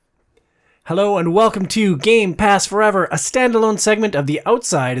Hello and welcome to Game Pass Forever, a standalone segment of the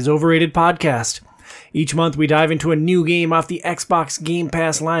Outside is Overrated podcast. Each month we dive into a new game off the Xbox Game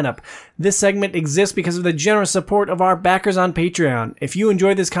Pass lineup. This segment exists because of the generous support of our backers on Patreon. If you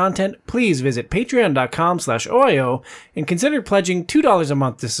enjoy this content, please visit patreon.com/OIO and consider pledging $2 a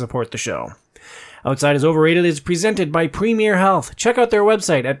month to support the show. Outside is Overrated is presented by Premier Health. Check out their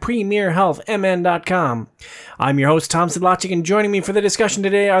website at premierhealthmn.com. I'm your host, Tom Sidlacek, and joining me for the discussion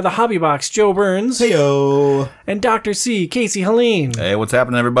today are the Hobby Box, Joe Burns. Heyo. And Dr. C, Casey Helene. Hey, what's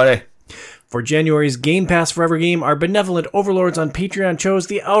happening, everybody? For January's Game Pass Forever game, our benevolent overlords on Patreon chose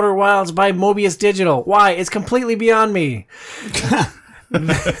The Outer Wilds by Mobius Digital. Why? It's completely beyond me.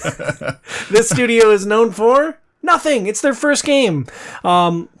 This studio is known for nothing. It's their first game.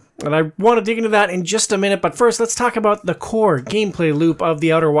 And I want to dig into that in just a minute, but first let's talk about the core gameplay loop of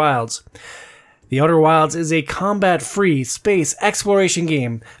The Outer Wilds. The Outer Wilds is a combat-free space exploration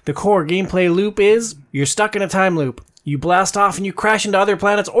game. The core gameplay loop is, you're stuck in a time loop. You blast off and you crash into other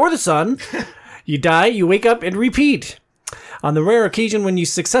planets or the sun. You die, you wake up, and repeat. On the rare occasion when you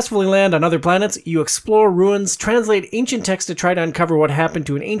successfully land on other planets, you explore ruins, translate ancient texts to try to uncover what happened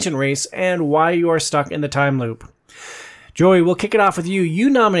to an ancient race, and why you are stuck in the time loop. Joey, we'll kick it off with you. You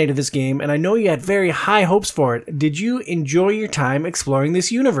nominated this game, and I know you had very high hopes for it. Did you enjoy your time exploring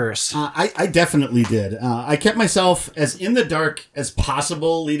this universe? I definitely did. I kept myself as in the dark as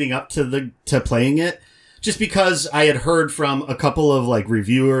possible leading up to playing it, just because I had heard from a couple of like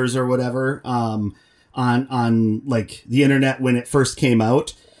reviewers or whatever on like the internet when it first came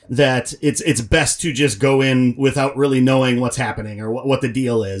out that it's best to just go in without really knowing what's happening or what the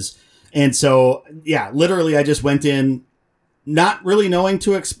deal is. And so yeah, literally I just went in not really knowing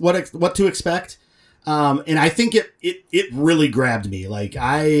what to expect. And I think it really grabbed me. Like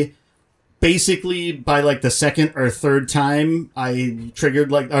I basically by like the second or third time I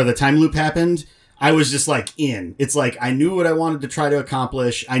triggered or the time loop happened, I was just like in. It's like I knew what I wanted to try to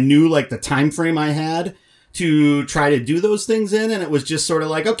accomplish. I knew like the time frame I had to try to do those things in, and it was just sort of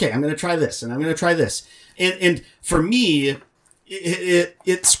like, okay, I'm going to try this and I'm going to try this. And for me,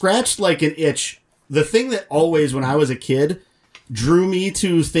 it scratched like an itch. The thing that always when I was a kid drew me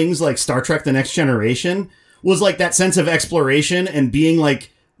to things like Star Trek The Next Generation was like that sense of exploration and being like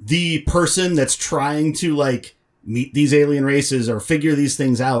the person that's trying to like meet these alien races or figure these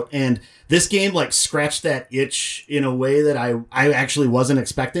things out. And this game like scratched that itch in a way that I actually wasn't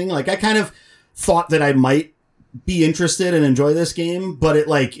expecting. Like I kind of thought that I might be interested and enjoy this game, but it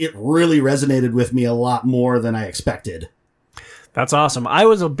really resonated with me a lot more than I expected. That's awesome. I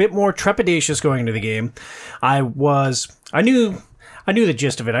was a bit more trepidatious going into the game. I knew the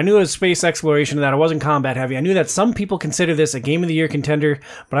gist of it. I knew it was space exploration and that it wasn't combat heavy. I knew that some people consider this a Game of the Year contender,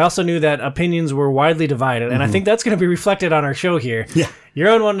 but I also knew that opinions were widely divided, and I think that's going to be reflected on our show here. Yeah.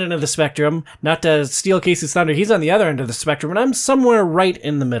 You're on one end of the spectrum, not to steal Casey's thunder. He's on the other end of the spectrum, and I'm somewhere right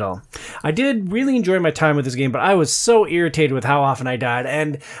in the middle. I did really enjoy my time with this game, but I was so irritated with how often I died,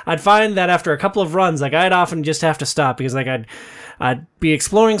 and I'd find that after a couple of runs, like I'd often just have to stop because like I'd be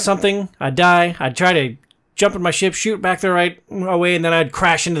exploring something, I'd die, I'd try to jump in my ship, shoot back the right way, and then I'd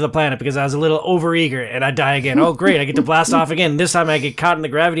crash into the planet because I was a little overeager, and I'd die again. Oh, great, I get to blast off again. This time I get caught in the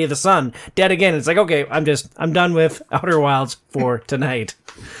gravity of the sun. Dead again. It's like, okay, I'm done with Outer Wilds for tonight.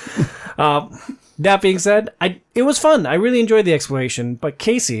 That being said, it was fun. I really enjoyed the exploration. But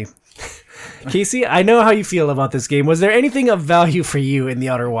Casey, I know how you feel about this game. Was there anything of value for you in the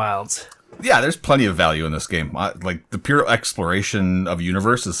Outer Wilds? Yeah, there's plenty of value in this game. Like the pure exploration of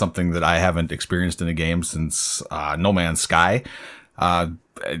universe is something that I haven't experienced in a game since No Man's Sky.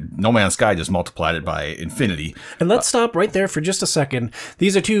 No Man's Sky just multiplied it by infinity. And let's stop right there for just a second.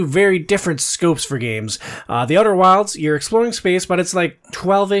 These are two very different scopes for games. The Outer Wilds, you're exploring space, but it's like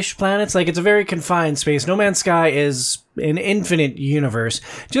 12-ish planets. Like, it's a very confined space. No Man's Sky is an infinite universe.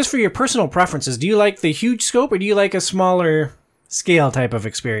 Just for your personal preferences, do you like the huge scope or do you like a smaller scale type of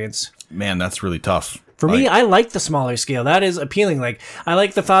experience? Man, that's really tough. For me, I like the smaller scale. That is appealing. Like, I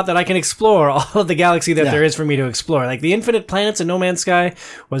like the thought that I can explore all of the galaxy that there is for me to explore. Like, the infinite planets in No Man's Sky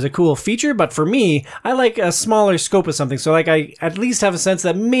was a cool feature, but for me, I like a smaller scope of something. So, like, I at least have a sense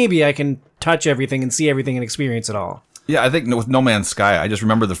that maybe I can touch everything and see everything and experience it all. Yeah, I think with No Man's Sky, I just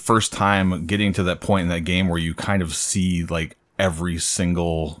remember the first time getting to that point in that game where you kind of see, like, every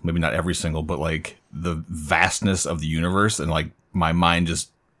single, maybe not every single, but, like, the vastness of the universe, and, like, my mind just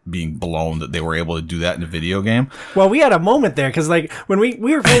being blown that they were able to do that in a video game. Well, we had a moment there because, like, when we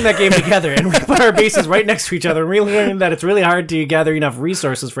were playing that game together and we put our bases right next to each other and we learned that it's really hard to gather enough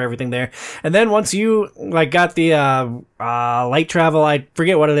resources for everything there. And then once you like got the light travel, I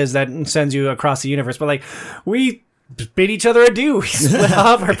forget what it is that sends you across the universe, but like we bid each other adieu. We split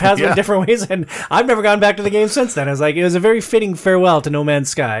off, our paths went different ways, and I've never gone back to the game since then. I was like, it was a very fitting farewell to No Man's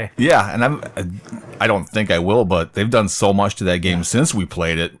Sky. Yeah, and I don't think I will, but they've done so much to that game since we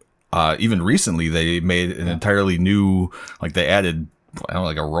played it. Even recently, they made an entirely new, like they added, I don't know,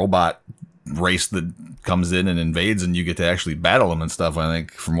 like a robot race that comes in and invades, and you get to actually battle them and stuff. I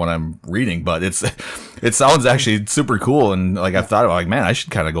think from what I'm reading, but it sounds actually super cool. And like I've thought about, like, man, I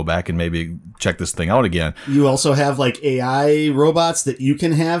should kind of go back and maybe check this thing out again. You also have like AI robots that you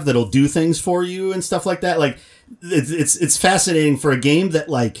can have that'll do things for you and stuff like that. Like it's fascinating for a game that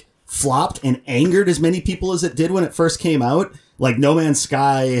like flopped and angered as many people as it did when it first came out. Like No Man's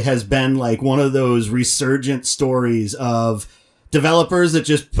Sky has been like one of those resurgent stories of developers that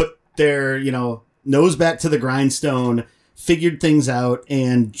just put their, nose back to the grindstone, figured things out,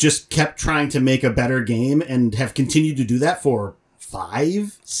 and just kept trying to make a better game, and have continued to do that for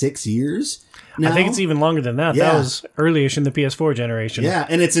 5-6 years now. I think it's even longer than that. Yeah. That was early-ish in the PS4 generation. Yeah,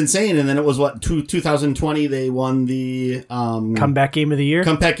 and it's insane. And then it was, 2020, they won the... Comeback Game of the Year?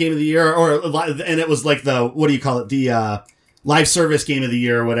 Comeback Game of the Year, and it was like the, what do you call it, the live service Game of the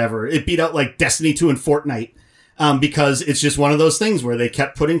Year or whatever. It beat out like Destiny 2 and Fortnite. Because it's just one of those things where they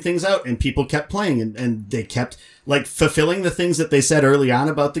kept putting things out and people kept playing and they kept like fulfilling the things that they said early on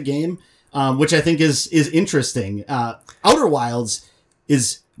about the game, which I think is interesting. Outer Wilds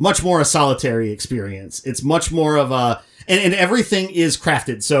is much more a solitary experience. It's much more of a, and everything is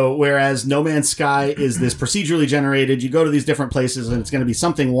crafted. So whereas No Man's Sky is this procedurally generated, you go to these different places and it's going to be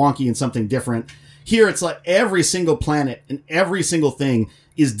something wonky and something different. Here it's like every single planet and every single thing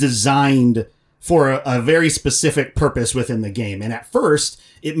is designed for a very specific purpose within the game. And at first,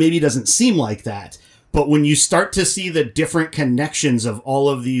 it maybe doesn't seem like that. But when you start to see the different connections of all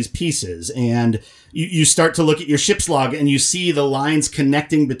of these pieces, and you start to look at your ship's log and you see the lines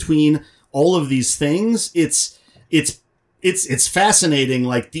connecting between all of these things, it's fascinating,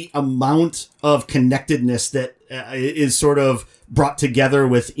 like the amount of connectedness that is sort of brought together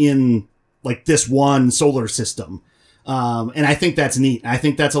within like this one solar system. And I think that's neat. I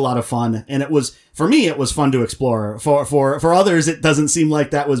think that's a lot of fun. And for me, it was fun to explore. For others, it doesn't seem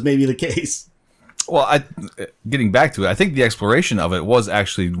like that was maybe the case. Well, getting back to it, I think the exploration of it was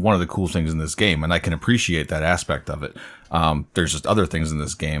actually one of the cool things in this game, and I can appreciate that aspect of it. There's just other things in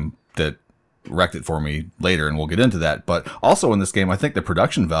this game that wrecked it for me later, and we'll get into that. But also in this game, I think the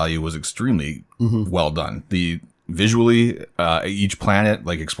production value was extremely well done. Visually, each planet,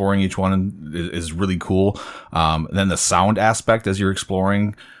 like exploring each one is really cool. Then the sound aspect as you're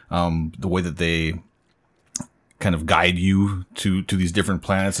exploring, the way that they kind of guide you to these different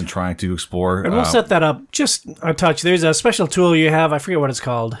planets and trying to explore. And we'll set that up just a touch. There's a special tool you have. I forget what it's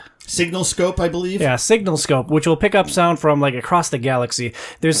called. Signal Scope, I believe. Yeah, Signal Scope, which will pick up sound from like across the galaxy.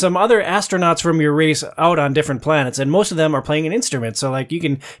 There's some other astronauts from your race out on different planets, and most of them are playing an instrument. So like you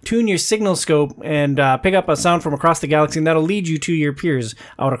can tune your Signal Scope and pick up a sound from across the galaxy, and that'll lead you to your peers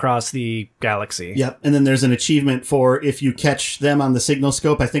out across the galaxy. Yep, and then there's an achievement for if you catch them on the Signal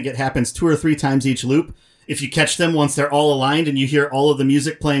Scope. I think it happens 2 or 3 times each loop. If you catch them once they're all aligned and you hear all of the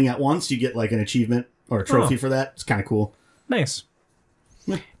music playing at once, you get like an achievement or a trophy for that. It's kind of cool. Nice.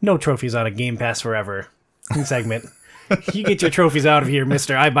 No trophies on a Game Pass Forever segment. You get your trophies out of here,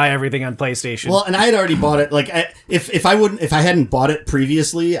 mister. I buy everything on PlayStation. Well, and I had already bought it. Like, if I hadn't bought it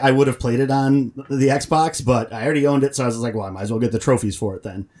previously, I would have played it on the Xbox, but I already owned it, so I was like, well, I might as well get the trophies for it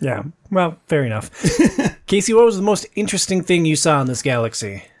then. Yeah, well, fair enough. Casey, what was the most interesting thing you saw in this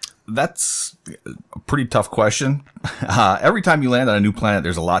galaxy? That's a pretty tough question. Every time you land on a new planet,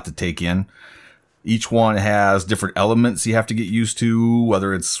 there's a lot to take in. Each one has different elements you have to get used to,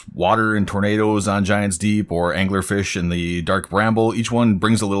 whether it's water and tornadoes on Giant's Deep or anglerfish in the Dark Bramble. Each one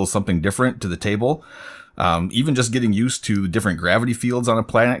brings a little something different to the table. Even just getting used to different gravity fields on a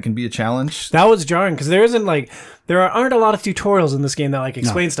planet can be a challenge. That was jarring because there aren't a lot of tutorials in this game that like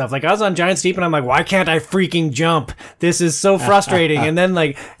explain stuff. Like I was on Giant's Deep and I'm like, why can't I freaking jump? This is so frustrating. And then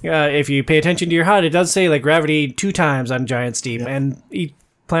like if you pay attention to your HUD, it does say like gravity 2 times on Giant's Deep, and each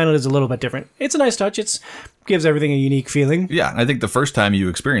planet is a little bit different. It's a nice touch. It gives everything a unique feeling. Yeah, I think the first time you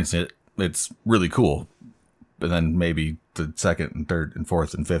experience it, it's really cool. But then maybe the second and third and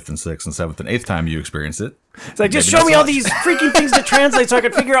fourth and fifth and sixth and seventh and eighth time you experience it, it's like, just show me all these freaking things to translate so I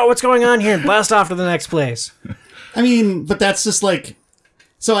can figure out what's going on here and blast off to the next place. I mean, but that's just like,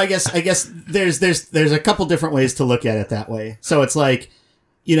 so I guess there's a couple different ways to look at it that way. So it's like,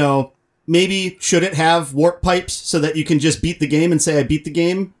 maybe should it have warp pipes so that you can just beat the game and say I beat the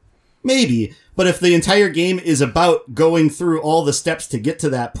game? Maybe. But if the entire game is about going through all the steps to get to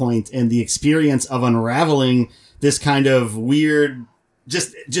that point and the experience of unraveling this kind of weird,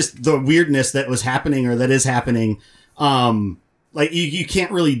 just the weirdness that was happening or that is happening Like you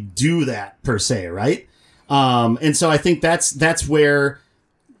can't really do that per se, right? And so I think that's where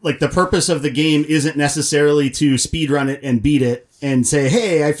like the purpose of the game isn't necessarily to speedrun it and beat it and say,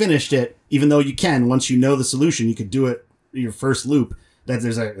 hey, I finished it, even though you can. Once you know the solution, you could do it your first loop. That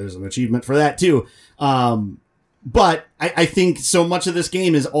there's an achievement for that too. But I think so much of this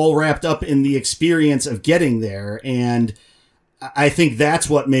game is all wrapped up in the experience of getting there, and I think that's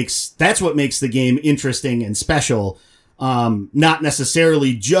what makes the game interesting and special. Not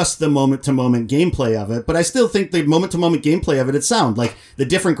necessarily just the moment-to-moment gameplay of it, but I still think the moment-to-moment gameplay of it is sound. Like, the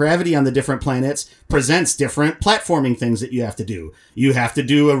different gravity on the different planets presents different platforming things that you have to do. You have to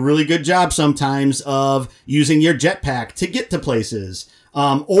do a really good job sometimes of using your jetpack to get to places,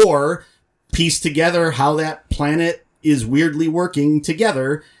 or piece together how that planet is weirdly working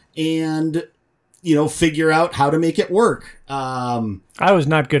together and, figure out how to make it work. I was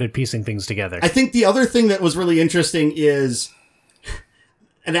not good at piecing things together. I think the other thing that was really interesting is,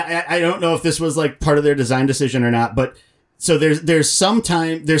 and I don't know if this was like part of their design decision or not, but so there's some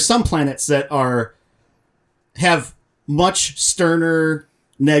planets that have much sterner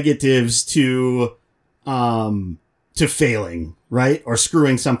negatives to failing, right? Or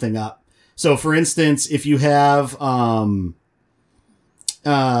screwing something up. So for instance, if you have,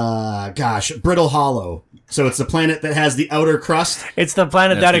 Brittle Hollow. So it's the planet that has the outer crust. It's the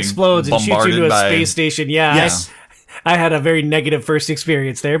planet that explodes and shoots you to a space station. Yeah. Yes. I had a very negative first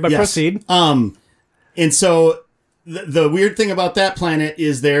experience there, but proceed. And so the weird thing about that planet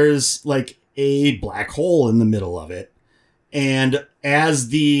is there's like a black hole in the middle of it. And as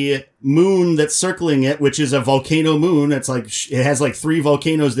the moon that's circling it, which is a volcano moon, it has like 3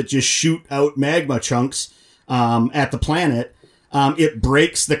 volcanoes that just shoot out magma chunks at the planet. It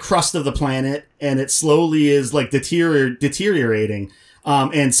breaks the crust of the planet, and it slowly is like deteriorating.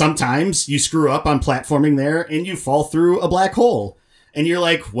 And sometimes you screw up on platforming there, and you fall through a black hole, and you're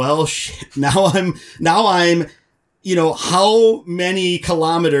like, "Well, shit! Now I'm, how many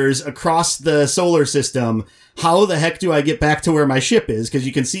kilometers across the solar system? How the heck do I get back to where my ship is? Because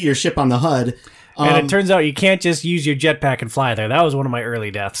you can see your ship on the HUD." And it turns out you can't just use your jetpack and fly there. That was one of my early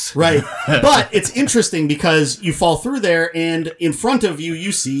deaths. Right. But it's interesting because you fall through there, and in front of you,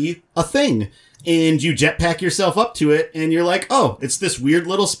 you see a thing. And you jetpack yourself up to it, and you're like, oh, it's this weird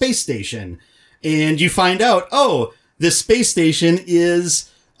little space station. And you find out, oh, this space station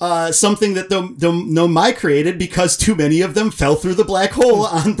is something that the Nomai created because too many of them fell through the black hole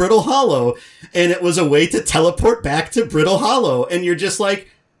on Brittle Hollow. And it was a way to teleport back to Brittle Hollow. And you're just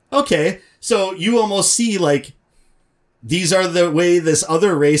like, okay. So you almost see, like, these are the way this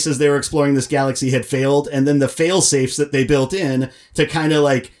other race, as they were exploring this galaxy, had failed, and then the fail-safes that they built in to kind of,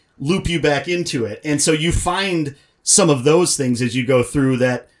 like, loop you back into it. And so you find some of those things as you go through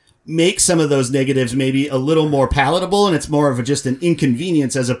that make some of those negatives maybe a little more palatable, and it's more of just an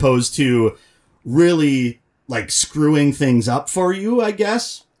inconvenience as opposed to really, like, screwing things up for you, I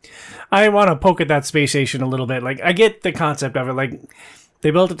guess. I want to poke at that space station a little bit. Like, I get the concept of it, like... They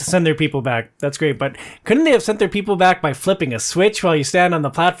built it to send their people back. That's great. But couldn't they have sent their people back by flipping a switch while you stand on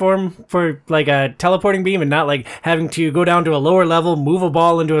the platform for like a teleporting beam and not like having to go down to a lower level, move a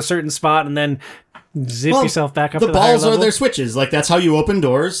ball into a certain spot, and then zip yourself back up to the higher level? The balls are their switches. Like, that's how you open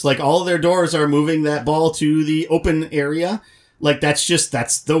doors. Like, all of their doors are moving that ball to the open area. Like, that's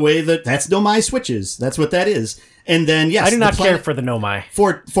the way that's Nomai switches. That's what that is. And then, yes, I do not care for the Nomai.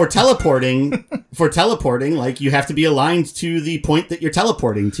 For teleporting, like, you have to be aligned to the point that you're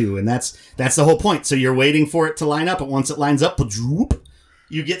teleporting to, and that's the whole point. So you're waiting for it to line up, and once it lines up,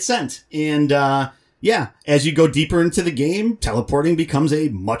 you get sent. And as you go deeper into the game, teleporting becomes a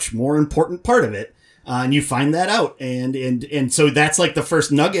much more important part of it. And you find that out. And so that's like the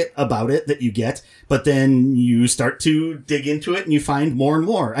first nugget about it that you get, but then you start to dig into it and you find more and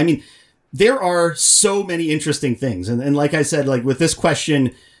more. I mean, there are so many interesting things. And like I said, like with this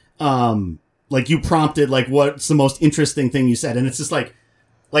question, like you prompted, like, what's the most interesting thing you said? And it's just like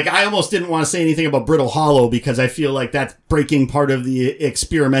I almost didn't want to say anything about Brittle Hollow because I feel like that's breaking part of the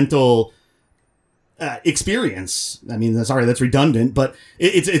experimental experience. I mean, sorry, that's redundant, but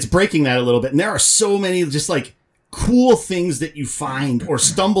it's breaking that a little bit. And there are so many just like cool things that you find or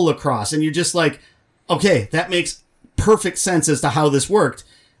stumble across, and you're just like, okay, that makes perfect sense as to how this worked.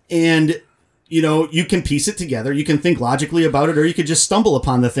 And, you can piece it together. You can think logically about it, or you could just stumble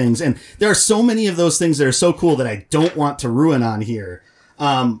upon the things. And there are so many of those things that are so cool that I don't want to ruin on here.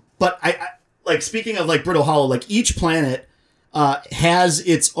 But I like, speaking of like Brittle Hollow, like each planet has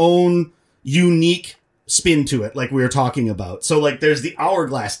its own unique spin to it, like we were talking about. So like there's the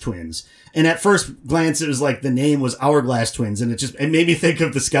Hourglass Twins. And at first glance, it was like the name was Hourglass Twins. And it made me think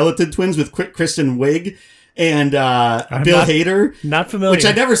of the Skeleton Twins with Kristen Wiig. and Bill Hader. Not familiar. Which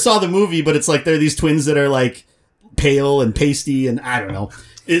I never saw the movie, but it's like they're these twins that are like pale and pasty, and I don't know.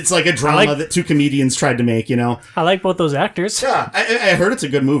 It's like a drama that two comedians tried to make, you know? I like both those actors. Yeah, I heard it's a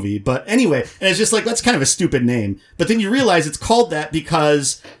good movie, but anyway, and it's just like, that's kind of a stupid name. But then you realize it's called that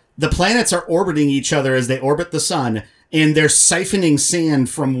because the planets are orbiting each other as they orbit the sun, and they're siphoning sand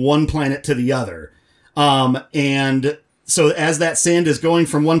from one planet to the other. And so as that sand is going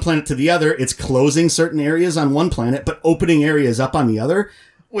from one planet to the other, it's closing certain areas on one planet, but opening areas up on the other,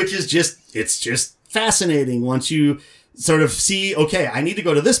 which is it's just fascinating once you sort of see, okay, I need to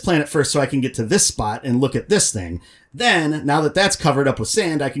go to this planet first so I can get to this spot and look at this thing. Then, now that that's covered up with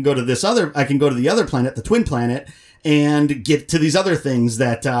sand, I can go to the other planet, the twin planet, and get to these other things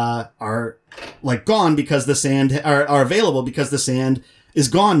that are like gone because the sand are available because the sand is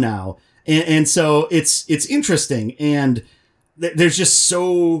gone now. And so it's interesting, and there's just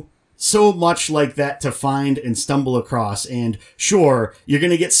so much like that to find and stumble across. And sure, you're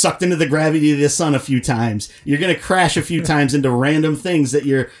going to get sucked into the gravity of the sun a few times. You're going to crash a few times into random things that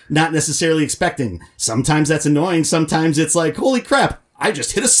you're not necessarily expecting. Sometimes that's annoying. Sometimes it's like, holy crap, I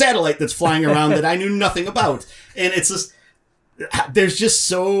just hit a satellite that's flying around that I knew nothing about. And it's just, there's just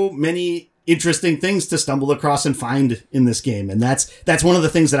so many interesting things to stumble across and find in this game. And that's one of the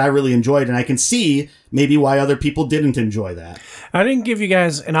things that I really enjoyed. And I can see maybe why other people didn't enjoy that. I didn't give you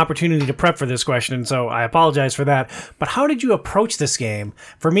guys an opportunity to prep for this question, so I apologize for that. But how did you approach this game?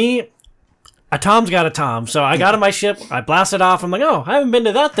 For me, a Tom's got a Tom. So I got on my ship, I blasted off. I'm like, oh, I haven't been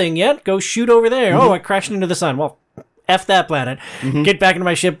to that thing yet. Go shoot over there. Oh, I crashed into the sun. Well, F that planet. Get back into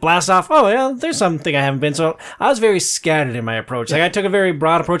my ship, blast off. Oh, yeah, there's something I haven't been. So I was very scattered in my approach. Like, I took a very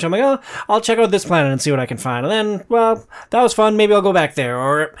broad approach. I'm like, oh, I'll check out this planet and see what I can find. And then, well, that was fun. Maybe I'll go back there.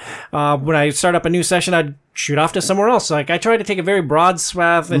 Or when I start up a new session, I'd shoot off to somewhere else. Like, I tried to take a very broad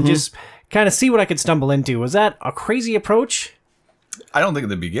swath and just kind of see what I could stumble into. Was that a crazy approach? I don't think in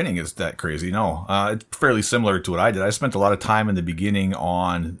the beginning it's that crazy, no. It's fairly similar to what I did. I spent a lot of time in the beginning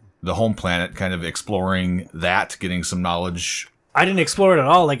on the home planet, kind of exploring that, getting some knowledge. I didn't explore it at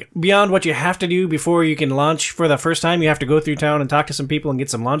all. Like, beyond what you have to do before you can launch for the first time, you have to go through town and talk to some people and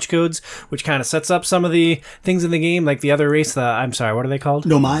get some launch codes, which kind of sets up some of the things in the game, like the other race, I'm sorry, what are they called?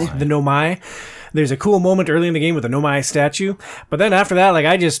 Nomai. The Nomai. There's a cool moment early in the game with the Nomai statue. But then after that, like,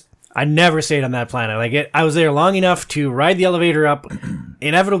 I never stayed on that planet. Like, I was there long enough to ride the elevator up,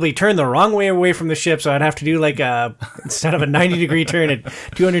 inevitably turn the wrong way away from the ship, so I'd have to do like instead of a 90-degree turn, a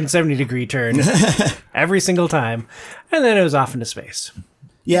 270-degree turn every single time, and then it was off into space.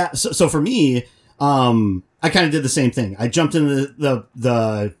 Yeah, so for me, I kind of did the same thing. I jumped into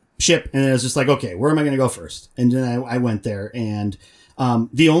the ship, and it was just like, okay, where am I going to go first? And then I went there, and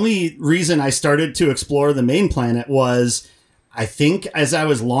the only reason I started to explore the main planet was, I think as I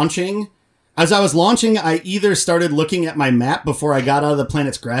was launching, I either started looking at my map before I got out of the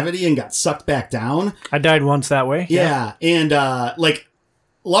planet's gravity and got sucked back down. I died once that way. Yeah. And, like,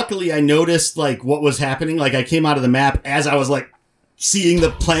 luckily I noticed, like, what was happening. Like, I came out of the map as I was, like, seeing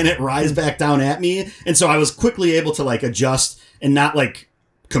the planet rise back down at me. And so I was quickly able to, like, adjust and not, like,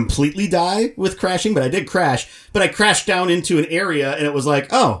 completely die with crashing, but I did crash. But I crashed down into an area and it was like,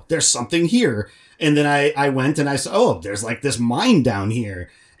 oh, there's something here. And then I went and I saw, oh, there's like this mine down here.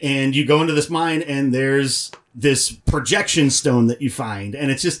 And you go into this mine and there's this projection stone that you find.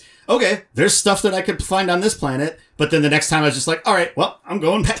 And it's just, okay, there's stuff that I could find on this planet. But then the next time I was just like, all right, well, I'm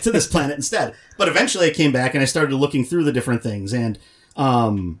going back to this planet instead. But eventually I came back and I started looking through the different things. And,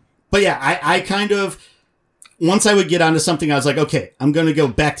 but yeah, I kind of, once I would get onto something, I was like, okay, I'm going to go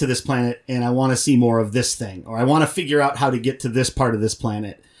back to this planet and I want to see more of this thing. Or I want to figure out how to get to this part of this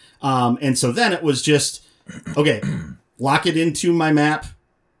planet. And so then it was just, okay, lock it into my map,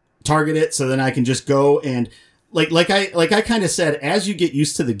 target it, so then I can just go and like I kind of said, as you get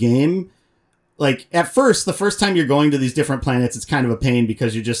used to the game, like at first, the first time you're going to these different planets, it's kind of a pain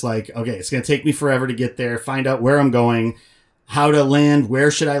because you're just like, okay, it's going to take me forever to get there, find out where I'm going, how to land,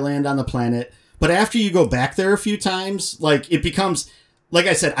 where should I land on the planet. But after you go back there a few times, like it becomes, like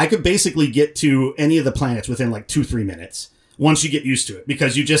I said, I could basically get to any of the planets within like 2-3 minutes. Once you get used to it,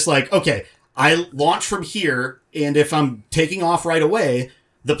 because you just like, okay, I launch from here, and if I'm taking off right away,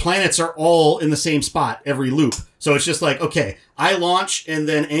 the planets are all in the same spot every loop. So it's just like, okay, I launch and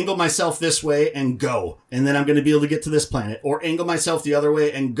then angle myself this way and go, and then I'm going to be able to get to this planet, or angle myself the other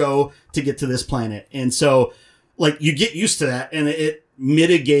way and go to get to this planet. And so, like, you get used to that, and it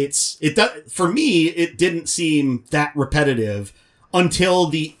mitigates it. For me, it didn't seem that repetitive until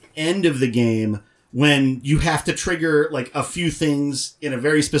the end of the game, when you have to trigger like a few things in a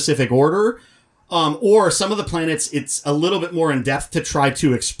very specific order. Or some of the planets, it's a little bit more in depth to try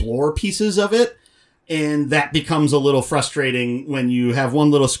to explore pieces of it. And that becomes a little frustrating when you have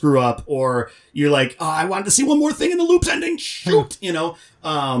one little screw up, or you're like, oh, I wanted to see one more thing in the loop's ending. Shoot, you know.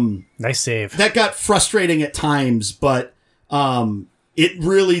 Nice save. That got frustrating at times, but it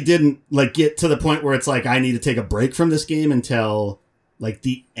really didn't like get to the point where it's like I need to take a break from this game until like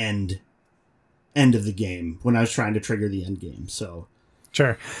the end of the game when I was trying to trigger the end game. So.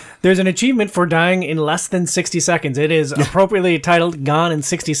 Sure. There's an achievement for dying in less than 60 seconds. It is appropriately titled Gone in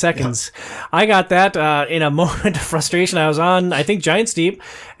 60 Seconds. Yeah. I got that in a moment of frustration. I was on, I think, Giant Steep,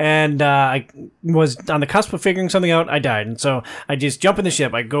 and I was on the cusp of figuring something out. I died. And so I just jump in the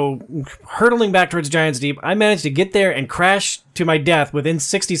ship. I go hurtling back towards Giant Steep. I managed to get there and crash to my death within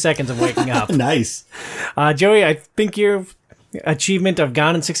 60 seconds of waking up. Nice. Joey, I think your achievement of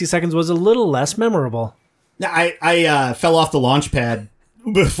Gone in 60 Seconds was a little less memorable. I fell off the launch pad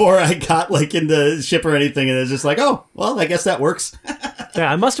before I got like in the ship or anything, and it was just like, oh, well, I guess that works.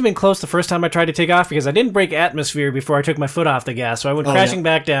 Yeah, I must have been close the first time I tried to take off because I didn't break atmosphere before I took my foot off the gas, so I went crashing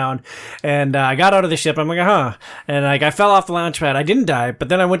back down, and I got out of the ship. I'm like, and like I fell off the launch pad. I didn't die, but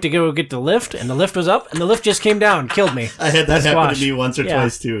then I went to go get the lift, and the lift was up, and the lift just came down, killed me. I had that happen to me once or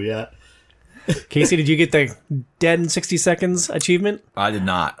twice too. Yeah. Casey, did you get the dead in 60 seconds achievement? I did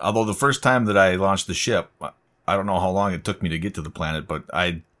not. Although the first time that I launched the ship, I don't know how long it took me to get to the planet, but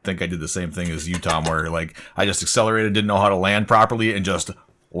I think I did the same thing as you, Tom, where like I just accelerated, didn't know how to land properly, and just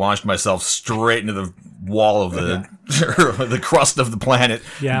launched myself straight into the wall of the the crust of the planet.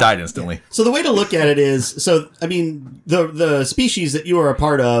 Yeah. Died instantly. So the way to look at it is, I mean, the species that you are a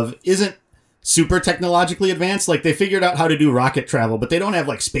part of isn't super technologically advanced. Like they figured out how to do rocket travel, but they don't have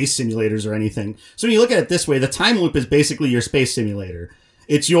like space simulators or anything. So when you look at it this way, the time loop is basically your space simulator.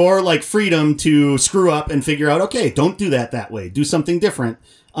 It's your like freedom to screw up and figure out, okay, don't do that way. Do something different.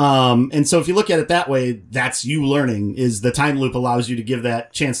 And so if you look at it that way, that's you learning. Is the time loop allows you to give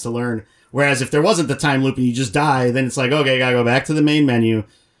that chance to learn. Whereas if there wasn't the time loop and you just die, then it's like, okay, gotta go back to the main menu,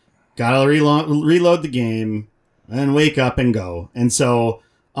 gotta reload the game, and wake up and go. And so,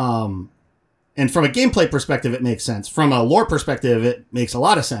 and from a gameplay perspective, it makes sense. From a lore perspective, it makes a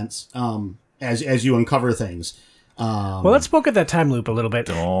lot of sense as you uncover things. Well, let's poke at that time loop a little bit.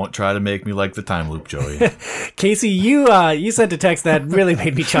 Don't try to make me like the time loop, Joey. Casey, you sent a text that really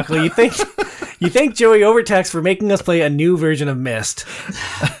made me chuckle. You thank Joey Overtext for making us play a new version of Myst.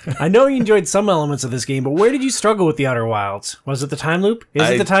 I know you enjoyed some elements of this game, but where did you struggle with the Outer Wilds? Was it the time loop? Is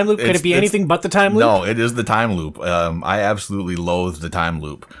it the time loop? Could it be anything but the time loop? No, it is the time loop. I absolutely loathe the time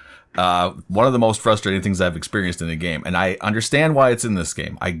loop. One of the most frustrating things I've experienced in a game, and I understand why it's in this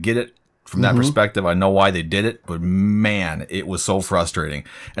game. I get it. From that perspective, I know why they did it, but man, it was so frustrating.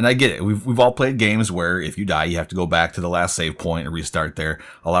 And I get it. We've all played games where if you die, you have to go back to the last save point and restart there.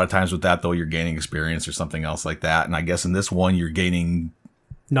 A lot of times with that, though, you're gaining experience or something else like that. And I guess in this one, you're gaining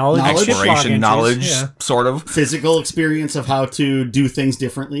exploration knowledge, sort of. Physical experience of how to do things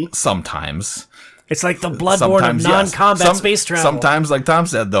differently. Sometimes. It's like the Bloodborne of non-combat space travel. Sometimes, like Tom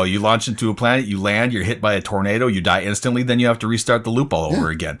said, though, you launch into a planet, you land, you're hit by a tornado, you die instantly, then you have to restart the loop all over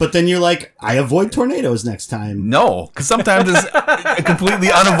again. But then you're like, I avoid tornadoes next time. No, because sometimes it's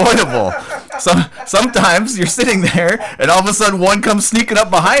completely unavoidable. Sometimes you're sitting there, and all of a sudden one comes sneaking up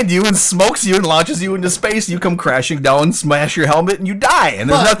behind you and smokes you and launches you into space. You come crashing down, smash your helmet, and you die. And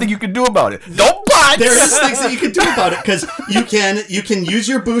there's nothing you can do about it. Don't butt! There is things that you can do about it, because you can use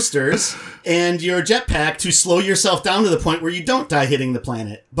your boosters and your jetpack to slow yourself down to the point where you don't die hitting the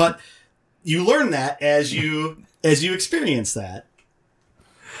planet. But you learn that as you experience that.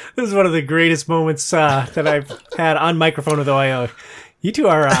 This is one of the greatest moments that I've had on microphone with OIO. You two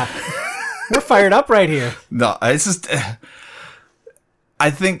are we're fired up right here. No, it's just I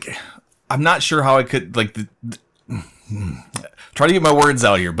think I'm not sure how I could like try to get my words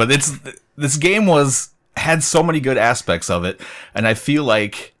out here, but this game had so many good aspects of it, and I feel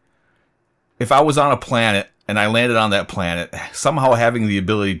like if I was on a planet and I landed on that planet, somehow having the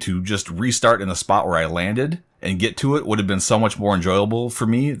ability to just restart in the spot where I landed and get to it would have been so much more enjoyable for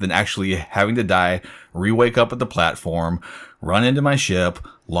me than actually having to die, re-wake up at the platform, run into my ship,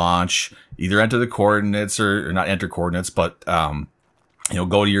 launch, either enter the coordinates or not enter coordinates, but go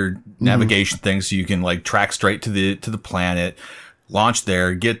to your navigation thing so you can like track straight to the planet, launch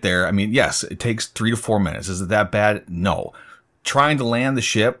there, get there. I mean, yes, it takes 3 to 4 minutes. Is it that bad? No. Trying to land the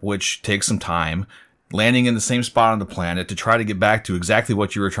ship, which takes some time, landing in the same spot on the planet to try to get back to exactly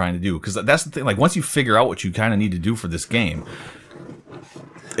what you were trying to do. Because that's the thing, like once you figure out what you kind of need to do for this game,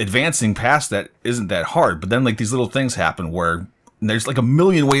 advancing past that isn't that hard. But then like these little things happen where there's like a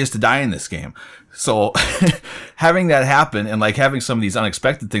million ways to die in this game. So having that happen and like having some of these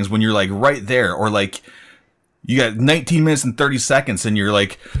unexpected things when you're like right there, or like you got 19 minutes and 30 seconds, and you're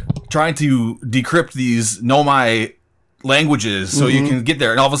like trying to decrypt these Nomai languages so you can get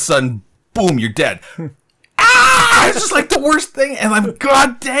there, and all of a sudden, boom, you're dead. It's just like the worst thing, and I'm,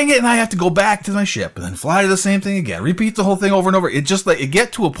 God dang it, and I have to go back to my ship and then fly to the same thing again, repeat the whole thing over and over. It just like, it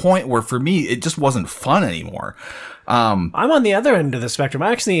get to a point where for me, it just wasn't fun anymore. I'm on the other end of the spectrum.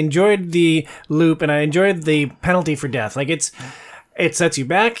 I actually enjoyed the loop, and I enjoyed the penalty for death. Like, it sets you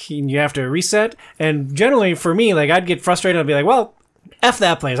back, and you have to reset, and generally, for me, like, I'd get frustrated, I'd be like, well, F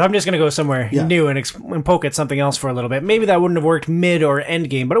that place. I'm just going to go somewhere new and poke at something else for a little bit. Maybe that wouldn't have worked mid or end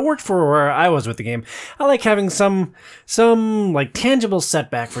game, but it worked for where I was with the game. I like having some like tangible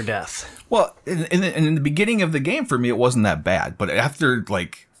setback for death. Well, in the beginning of the game, for me, it wasn't that bad. But after,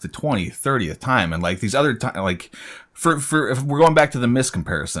 like, the 20th, 30th time, and, like, these other times, like, for if we're going back to the Myst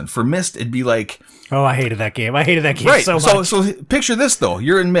comparison, for Myst, it'd be like... Oh, I hated that game. Right. So much. So picture this, though.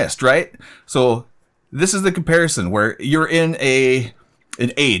 You're in Myst, right? So this is the comparison where you're in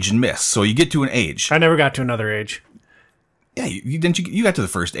an age in Myst. So you get to an age. I never got to another age. Yeah, you got to the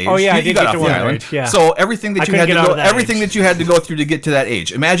first age. Oh yeah, I did got get off to the one island. age. Yeah. So everything that you had to go through to get to that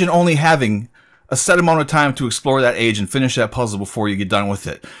age. Imagine only having a set amount of time to explore that age and finish that puzzle before you get done with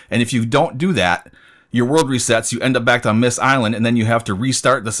it. And if you don't do that, your world resets. You end up back on Myst Island, and then you have to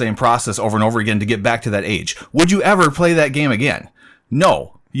restart the same process over and over again to get back to that age. Would you ever play that game again?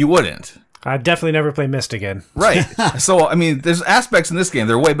 No, you wouldn't. I'd definitely never play Myst again. Right. So, I mean, there's aspects in this game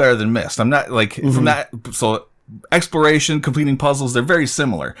that are way better than Myst. I'm not, like, from that... So, exploration, completing puzzles, they're very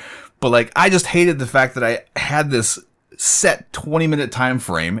similar. But, like, I just hated the fact that I had this set 20-minute time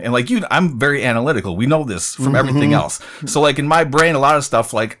frame. And, like, I'm very analytical. We know this from everything else. So, like, in my brain, a lot of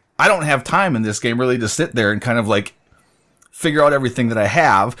stuff, like, I don't have time in this game really to sit there and kind of, like, figure out everything that I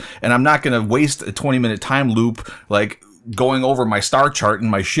have. And I'm not going to waste a 20-minute time loop, like... going over my star chart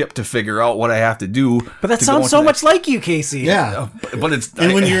and my ship to figure out what I have to do. But that sounds so much like you, Casey. Yeah, but it's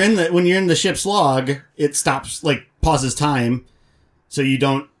when you're in the ship's log, it stops, like, pauses time, so you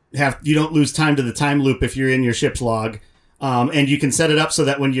don't lose time to the time loop if you're in your ship's log, and you can set it up so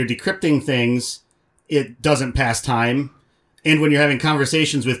that when you're decrypting things, it doesn't pass time, and when you're having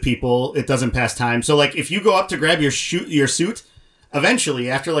conversations with people, it doesn't pass time. So, like, if you go up to grab your suit. Eventually,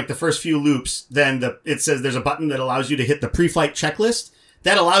 after like the first few loops, then it says there's a button that allows you to hit the pre-flight checklist.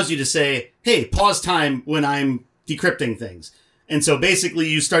 That allows you to say, hey, pause time when I'm decrypting things. And so basically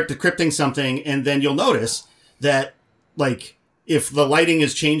you start decrypting something, and then you'll notice that, like, if the lighting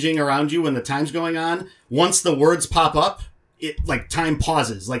is changing around you when the time's going on, once the words pop up, it, like, time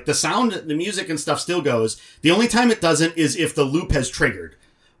pauses. Like, the sound, the music and stuff still goes. The only time it doesn't is if the loop has triggered.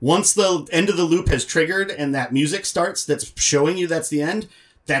 Once the end of the loop has triggered and that music starts that's showing you that's the end,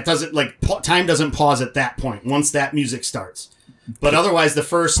 that doesn't, like, time doesn't pause at that point once that music starts. But otherwise, the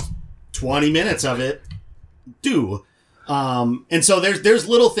first 20 minutes of it do. And so there's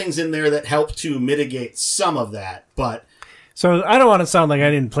little things in there that help to mitigate some of that. But so I don't want to sound like I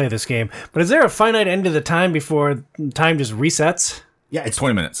didn't play this game, but is there a finite end to the time before time just resets? yeah, it's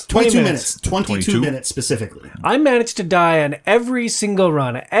 20 minutes. 22 minutes. 22 22? minutes specifically. I managed to die on every single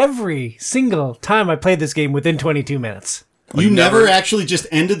run, every single time I played this game within 22 minutes. You never actually just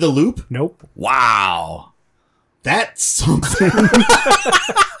ended the loop? Nope. Wow. That's something.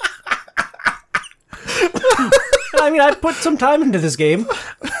 I mean, I put some time into this game.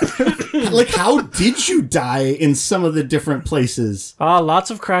 Like, how did you die in some of the different places? Lots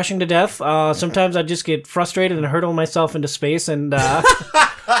of crashing to death. Sometimes I just get frustrated and hurtle myself into space and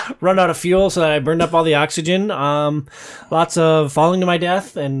run out of fuel so that I burned up all the oxygen. Lots of falling to my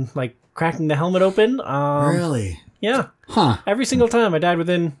death and, like, cracking the helmet open. Really? Yeah. Huh. Every single time I died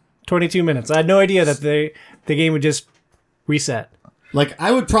within 22 minutes. I had no idea that the game would just reset. Like,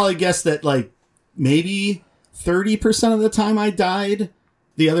 I would probably guess that, like, maybe 30% of the time I died.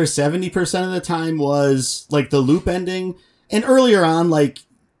 The other 70% of the time was, like, the loop ending. And earlier on, like,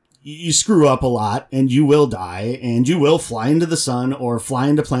 you screw up a lot and you will die and you will fly into the sun or fly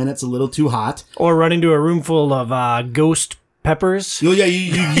into planets a little too hot. Or run into a room full of ghost peppers. Oh, yeah,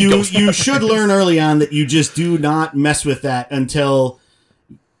 you should learn early on that you just do not mess with that until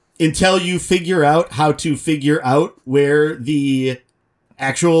you figure out how to figure out where the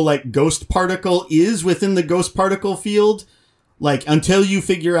actual, like, ghost particle is within the ghost particle field. Like, until you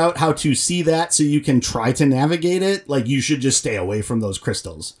figure out how to see that so you can try to navigate it, like, you should just stay away from those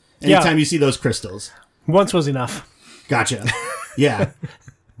crystals. Anytime you see those crystals. Once was enough. Gotcha. Yeah.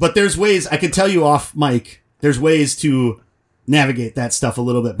 But there's ways, I could tell you off mic, there's ways to navigate that stuff a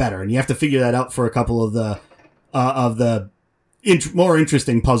little bit better. And you have to figure that out for a couple of the more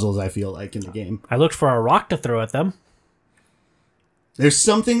interesting puzzles, I feel like, in the game. I looked for a rock to throw at them. There's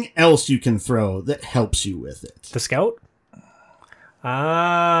something else you can throw that helps you with it. The scout?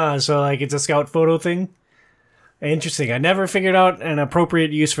 Ah, so like it's a scout photo thing? Interesting. I never figured out an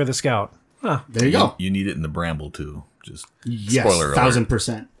appropriate use for the scout. Huh. There you go. You need it in the bramble too. Just Yes, spoiler alert.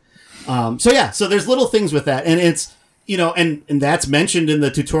 1000%. So there's little things with that, and it's and that's mentioned in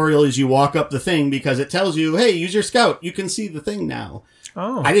the tutorial as you walk up the thing because it tells you, hey, use your scout. You can see the thing now.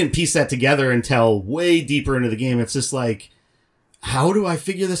 Oh. I didn't piece that together until way deeper into the game. It's just like, how do I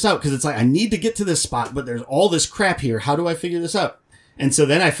figure this out? Because it's like I need to get to this spot, but there's all this crap here. How do I figure this out? And so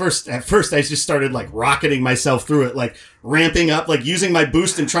then at first I just started like rocketing myself through it, like ramping up, like using my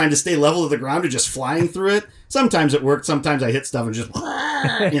boost and trying to stay level to the ground and just flying through it. Sometimes it worked. Sometimes I hit stuff and just,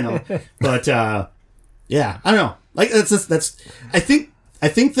 but, yeah, I don't know. Like that's, I think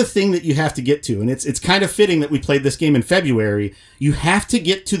the thing that you have to get to, and it's kind of fitting that we played this game in February. You have to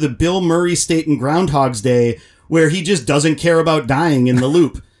get to the Bill Murray state in Groundhog's Day where he just doesn't care about dying in the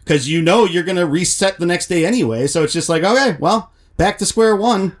loop because you're going to reset the next day anyway. So it's just like, okay, well, back to square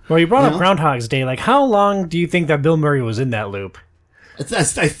one. Well, you brought up Groundhog's Day. Like, how long do you think that Bill Murray was in that loop? I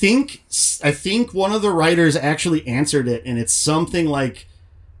think one of the writers actually answered it, and it's something like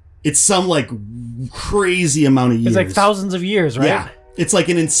some like crazy amount of years. It's like thousands of years, right? Yeah, it's like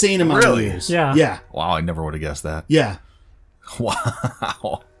an insane amount of years. Yeah. Yeah. Wow, I never would have guessed that. Yeah.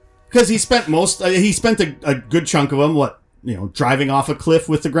 Wow. Because he spent a good chunk of them, driving off a cliff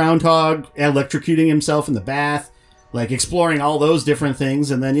with the groundhog, electrocuting himself in the bath, like exploring all those different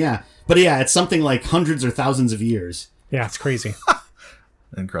things, and then it's something like hundreds or thousands of years. Yeah, it's crazy.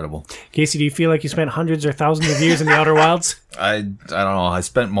 Incredible. Casey, do you feel like you spent hundreds or thousands of years in the Outer Wilds? I don't know. I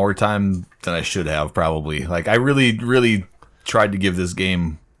spent more time than I should have, probably. Like, I really, really tried to give this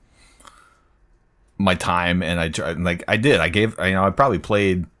game my time, and I did. I probably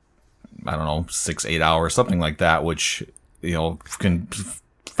played, I don't know, 6-8 hours, something like that, which, can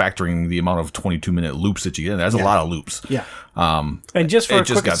factoring the amount of 22-minute loops that you get. That's a lot of loops. Yeah. And just for it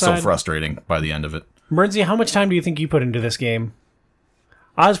just got so frustrating by the end of it. Bernsey, how much time do you think you put into this game?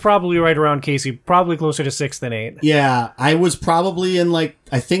 I was probably right around Casey, probably closer to 6 than 8. Yeah, I was probably in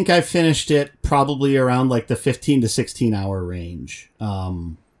I think I finished it probably around like the 15 to 16 hour range.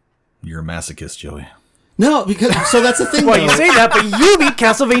 You're a masochist, Joey. No, so that's the thing. Well, you say that, but you beat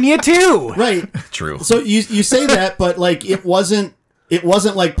Castlevania 2! Right. True. So you say that, but like it wasn't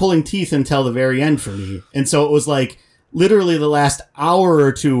like pulling teeth until the very end for me. And so it was like literally the last hour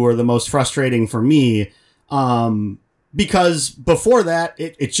or two were the most frustrating for me. Because before that,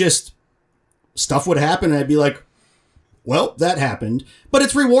 it just, stuff would happen and I'd be like, well, that happened. But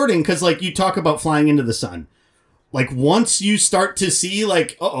it's rewarding because, like, you talk about flying into the sun. Like, once you start to see,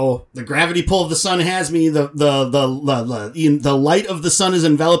 like, the gravity pull of the sun has me, the light of the sun is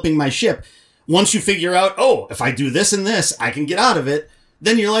enveloping my ship. Once you figure out, if I do this and this, I can get out of it,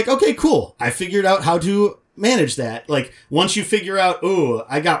 then you're like, okay, cool. I figured out how to manage that. Like, once you figure out,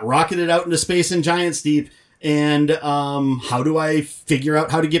 I got rocketed out into space in Giant's Deep, and how do I figure out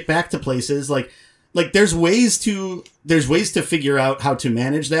how to get back to places? Like there's ways to figure out how to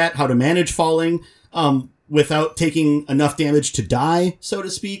manage that, how to manage falling without taking enough damage to die, so to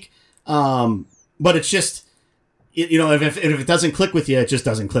speak. But it's just, if it doesn't click with you, it just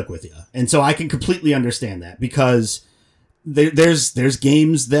doesn't click with you. And so I can completely understand that because there's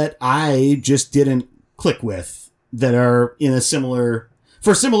games that I just didn't click with that are in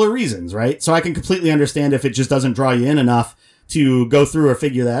for similar reasons, right? So I can completely understand if it just doesn't draw you in enough to go through or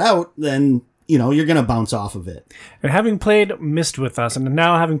figure that out, then, you're going to bounce off of it. And having played Myst with us, and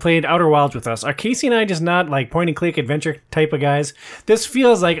now having played Outer Wilds with us, are Casey and I just not like point-and-click adventure type of guys? This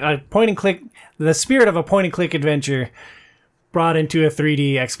feels like a point-and-click, the spirit of a point-and-click adventure brought into a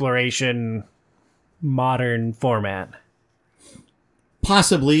 3D exploration modern format.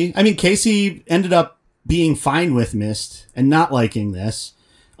 Possibly. I mean, Casey ended up being fine with Myst and not liking this.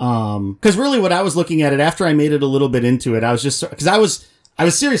 Because really what I was looking at it after I made it a little bit into it, I was just, because I was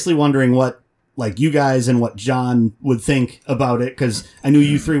seriously wondering what like you guys and what John would think about it, because I knew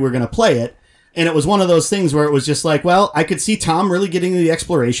you three were going to play it. And it was one of those things where it was just like, well, I could see Tom really getting the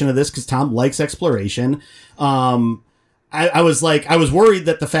exploration of this because Tom likes exploration. I was worried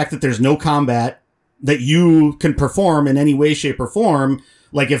that the fact that there's no combat that you can perform in any way, shape, or form,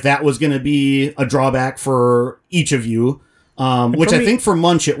 like if that was going to be a drawback for each of you, which I think for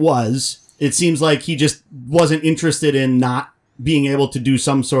Munch it was. It seems like he just wasn't interested in not being able to do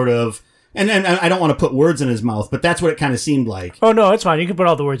some sort of, and I don't want to put words in his mouth, but that's what it kind of seemed like. Oh, no, it's fine. You can put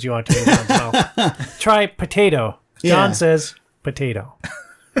all the words you want to in John's mouth. Try potato. John says potato.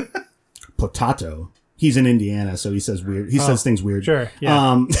 Potato. He's in Indiana, so he says weird. He says things weird. Sure,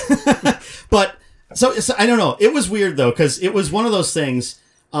 yeah. But So I don't know. It was weird though, because it was one of those things.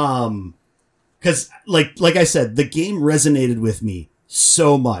 Because like I said, the game resonated with me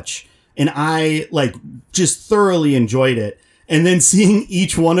so much, and I like just thoroughly enjoyed it. And then seeing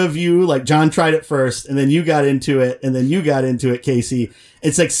each one of you, like John tried it first, and then you got into it, and then you got into it, Casey.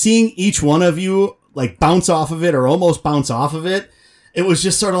 It's like seeing each one of you like bounce off of it or almost bounce off of it. It was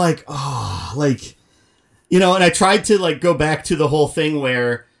just sort of like, oh, like, you know, and I tried to like go back to the whole thing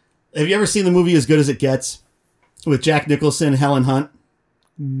where, have you ever seen the movie As Good as It Gets with Jack Nicholson, Helen Hunt? I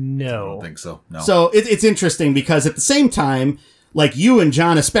No. don't think so. No. So it's interesting because at the same time, like you and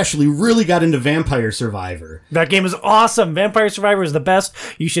John especially really got into Vampire Survivor. That game is awesome. Vampire Survivor is the best.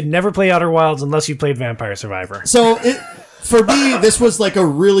 You should never play Outer Wilds unless you played Vampire Survivor. So for me, this was like a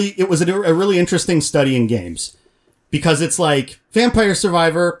really interesting study in games because it's like Vampire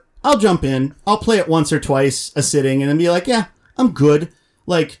Survivor. I'll jump in, I'll play it once or twice a sitting and then be like, yeah, I'm good.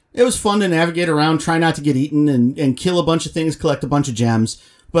 Like it was fun to navigate around, try not to get eaten and kill a bunch of things, collect a bunch of gems.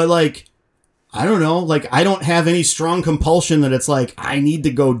 But like, I don't know, like I don't have any strong compulsion that it's like, I need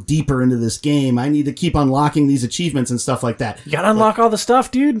to go deeper into this game. I need to keep unlocking these achievements and stuff like that. You gotta unlock all the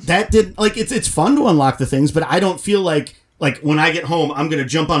stuff, dude. That did like, it's fun to unlock the things, but I don't feel like when I get home, I'm going to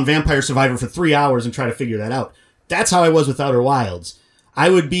jump on Vampire Survivor for 3 hours and try to figure that out. That's how I was with Outer Wilds. I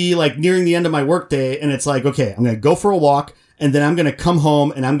would be like nearing the end of my workday and it's like, okay, I'm going to go for a walk and then I'm going to come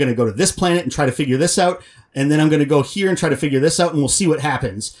home and I'm going to go to this planet and try to figure this out. And then I'm going to go here and try to figure this out and we'll see what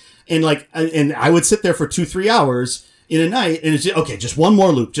happens. And like, and I would sit there for 2-3 hours in a night and it's just, okay, just one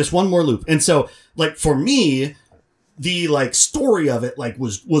more loop. And so like for me, the like story of it like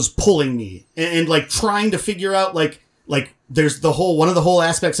was pulling me and like trying to figure out like there's one of the whole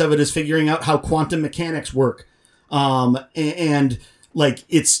aspects of it is figuring out how quantum mechanics work. And like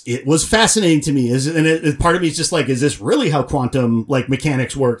it was fascinating to me and part of me is just like, is this really how quantum like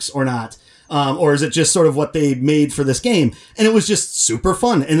mechanics works or not? Or is it just sort of what they made for this game? And it was just super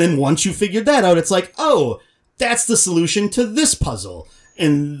fun. And then once you figured that out, it's like, oh, that's the solution to this puzzle.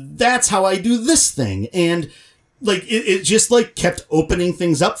 And that's how I do this thing. And like, it just like kept opening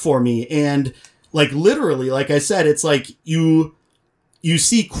things up for me. And like, literally, like I said, it's like you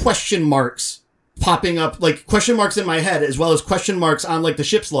see question marks popping up, like question marks in my head, as well as question marks on like the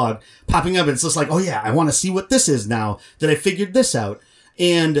ship's log popping up. And it's just like, oh yeah, I want to see what this is now that I figured this out.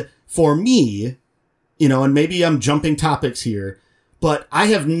 And for me, you know, and maybe I'm jumping topics here, but I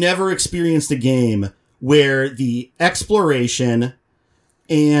have never experienced a game where the exploration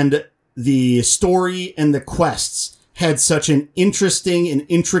and the story and the quests had such an interesting and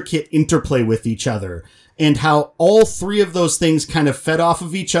intricate interplay with each other, and how all three of those things kind of fed off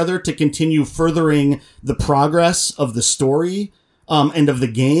of each other to continue furthering the progress of the story and of the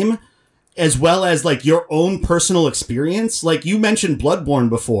game, as well as like your own personal experience. Like you mentioned Bloodborne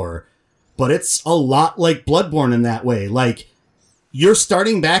before, but it's a lot like Bloodborne in that way. Like you're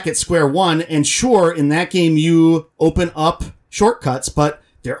starting back at square one, and sure, in that game you open up shortcuts, but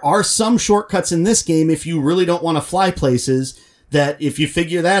there are some shortcuts in this game if you really don't want to fly places, that if you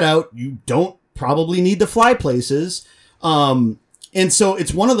figure that out, you don't probably need to fly places. And so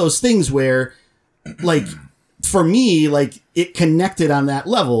it's one of those things where like, for me, like it connected on that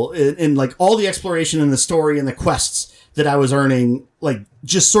level, and like all the exploration and the story and the quests that I was earning, like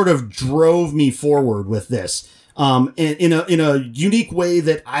just sort of drove me forward with this. And in a unique way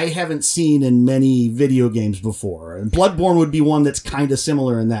that I haven't seen in many video games before. And Bloodborne would be one that's kind of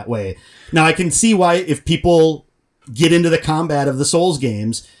similar in that way. Now I can see why, if people get into the combat of the Souls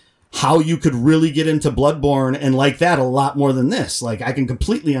games, how you could really get into Bloodborne and like that a lot more than this. Like I can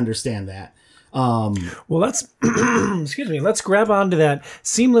completely understand that. Well, let's excuse me. Let's grab onto that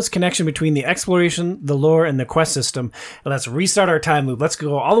seamless connection between the exploration, the lore, and the quest system. And let's restart our time loop. Let's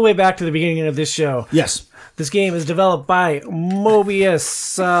go all the way back to the beginning of this show. Yes. This game is developed by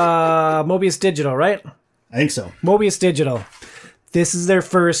Mobius Digital, right? I think so. Mobius Digital. This is their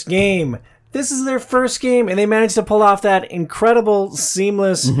first game. And they managed to pull off that incredible,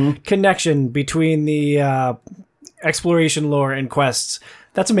 seamless connection between the exploration, lore, and quests.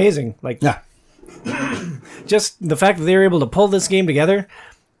 That's amazing. Like, yeah. Just the fact that they were able to pull this game together,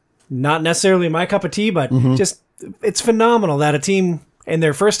 not necessarily my cup of tea, but just it's phenomenal that a team in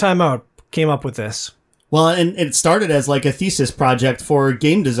their first time out came up with this. Well, and it started as like a thesis project for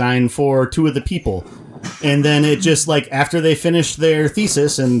game design for two of the people. And then it just like after they finished their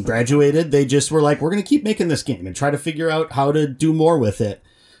thesis and graduated, they just were like, we're going to keep making this game and try to figure out how to do more with it.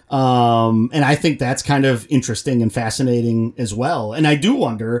 And I think that's kind of interesting and fascinating as well. And I do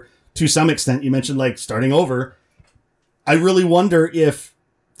wonder, to some extent, you mentioned like starting over. I really wonder if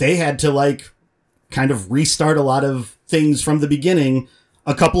they had to like kind of restart a lot of things from the beginning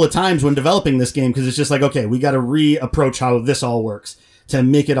a couple of times when developing this game, because it's just like, okay, we got to reapproach how this all works to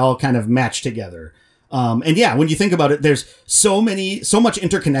make it all kind of match together. And yeah, when you think about it, there's so much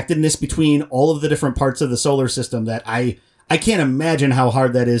interconnectedness between all of the different parts of the solar system that I can't imagine how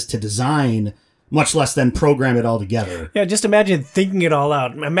hard that is to design, much less than program it all together. Yeah, just imagine thinking it all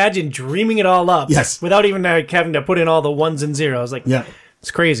out. Imagine dreaming it all up. Yes. Without even having to put in all the ones and zeros. Like, Yeah. It's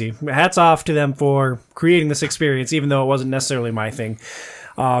crazy. Hats off to them for creating this experience, even though it wasn't necessarily my thing.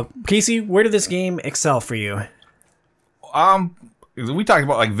 Casey, where did this game excel for you? We talked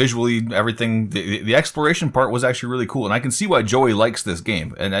about like visually everything. The exploration part was actually really cool, and I can see why Joey likes this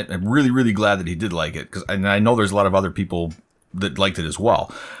game, and I'm really, really glad that he did like it, because I know there's a lot of other people that liked it as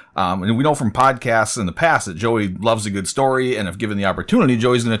well. And we know from podcasts in the past that Joey loves a good story, and if given the opportunity,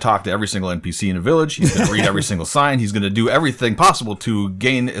 Joey's going to talk to every single NPC in a village. He's going to read every single sign. He's going to do everything possible to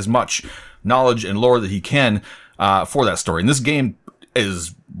gain as much knowledge and lore that he can for that story. And this game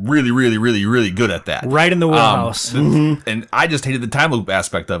is really, really, really, really good at that. Right in the wheelhouse. And I just hated the time loop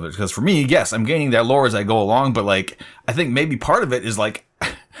aspect of it, because for me, yes, I'm gaining that lore as I go along, but like, I think maybe part of it is like,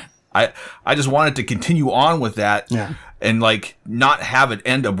 I just wanted to continue on with that. Yeah. And like not have it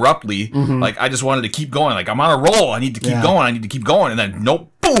end abruptly. Like I just wanted to keep going. Like I'm on a roll. I need to keep going. I need to keep going. And then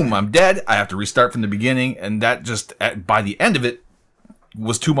nope, boom, I'm dead. I have to restart from the beginning. And that just by the end of it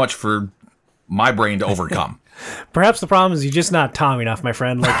was too much for my brain to overcome. Perhaps the problem is you're just not Tom enough, my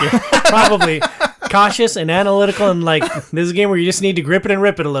friend. Like you're probably cautious and analytical, and like this is a game where you just need to grip it and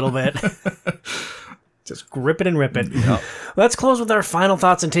rip it a little bit. Just grip it and rip it. Yep. Let's close with our final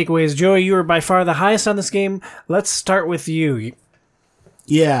thoughts and takeaways. Joey, you were by far the highest on this game. Let's start with you.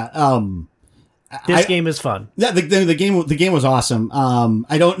 Yeah. This game is fun. Yeah, the game was awesome.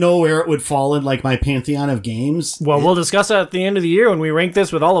 I don't know where it would fall in like my pantheon of games. Well, we'll discuss that at the end of the year when we rank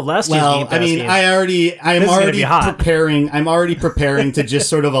this with all of last year's Game Pass games. I'm already preparing to just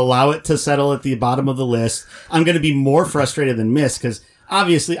sort of allow it to settle at the bottom of the list. I'm going to be more frustrated than Myst, because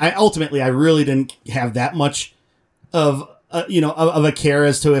obviously, I really didn't have that much of a care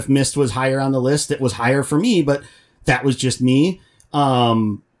as to if Myst was higher on the list. It was higher for me, but that was just me.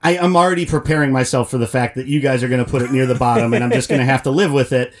 I'm already preparing myself for the fact that you guys are going to put it near the bottom, and I'm just going to have to live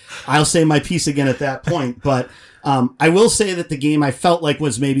with it. I'll say my piece again at that point, but I will say that the game I felt like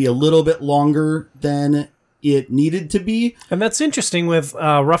was maybe a little bit longer than it needed to be. And that's interesting with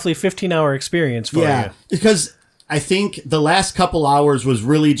roughly 15-hour experience for you. Because I think the last couple hours was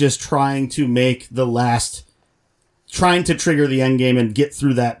really just trying to trigger the end game and get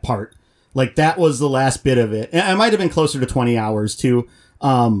through that part. Like that was the last bit of it. And I might have been closer to 20 hours too.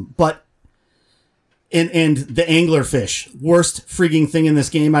 But the anglerfish, worst freaking thing in this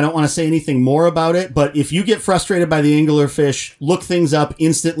game. I don't want to say anything more about it, but if you get frustrated by the anglerfish, look things up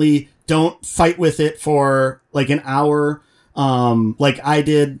instantly. Don't fight with it for like an hour. Like I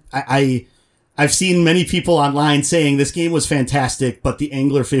did. I've seen many people online saying this game was fantastic, but the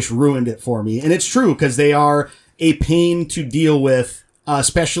anglerfish ruined it for me. And it's true, because they are a pain to deal with,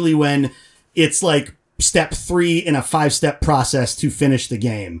 especially when it's like step 3 in a 5-step process to finish the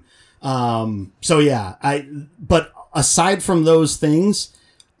game. But aside from those things,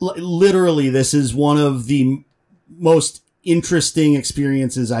 literally this is one of the most interesting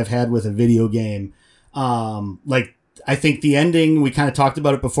experiences I've had with a video game. I think the ending, we kind of talked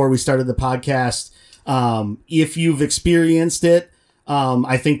about it before we started the podcast. If you've experienced it,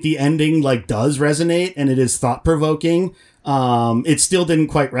 I think the ending does resonate, and it is thought-provoking. It still didn't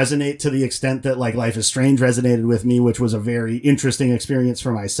quite resonate to the extent that Life is Strange resonated with me, which was a very interesting experience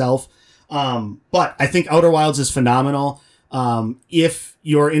for myself. But I think Outer Wilds is phenomenal. If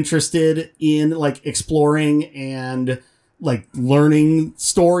you're interested in exploring and learning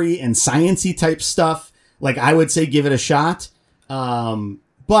story and sciencey type stuff, I would say give it a shot.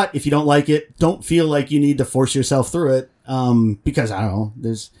 But if you don't like it, don't feel like you need to force yourself through it. Because I don't know,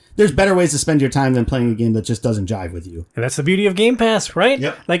 there's better ways to spend your time than playing a game that just doesn't jive with you. And that's the beauty of Game Pass, right?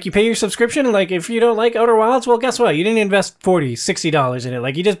 Yep. You pay your subscription, and if you don't like Outer Wilds, well, guess what? You didn't invest $40, $60 in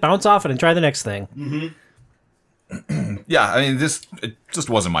it. You just bounce off it and try the next thing. Mm-hmm. Yeah, I mean, it just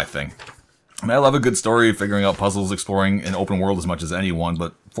wasn't my thing. I mean, I love a good story, figuring out puzzles, exploring an open world as much as anyone,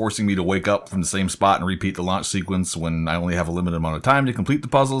 but forcing me to wake up from the same spot and repeat the launch sequence when I only have a limited amount of time to complete the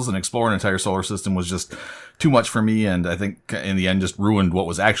puzzles and explore an entire solar system was just too much for me, and I think in the end just ruined what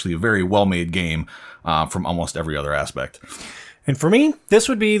was actually a very well-made game from almost every other aspect. And for me, this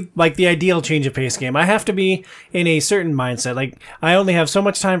would be the ideal change of pace game. I have to be in a certain mindset. I only have so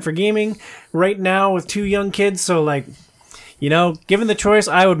much time for gaming right now with 2 young kids, so given the choice,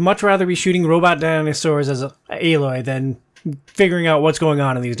 I would much rather be shooting robot dinosaurs as Aloy than figuring out what's going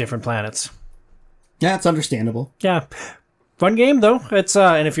on in these different planets. Yeah, it's understandable. Yeah. Fun game, though. It's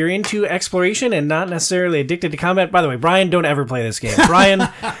and if you're into exploration and not necessarily addicted to combat, by the way, Brian, don't ever play this game. Brian,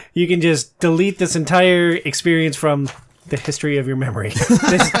 you can just delete this entire experience from the history of your memory.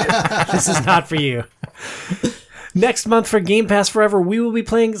 This is not for you. Next month for Game Pass Forever, we will be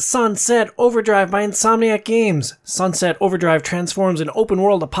playing Sunset Overdrive by Insomniac Games. Sunset Overdrive transforms an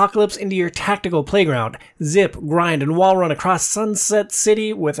open-world apocalypse into your tactical playground. Zip, grind, and wall run across Sunset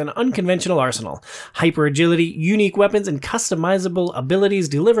City with an unconventional arsenal. Hyper-agility, unique weapons, and customizable abilities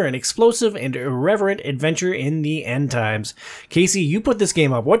deliver an explosive and irreverent adventure in the end times. Casey, you put this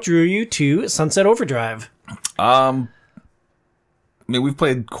game up. What drew you to Sunset Overdrive? I mean, we've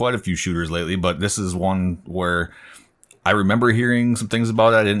played quite a few shooters lately, but this is one where I remember hearing some things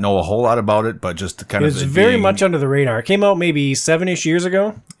about it. I didn't know a whole lot about it, but just kind of... It was very much under the radar. It came out maybe 7-ish years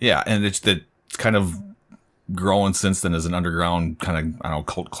ago. Yeah, and it's kind of growing since then as an underground kind of, I don't know,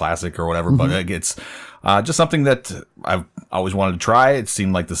 cult classic or whatever, but it's just something that I've always wanted to try. It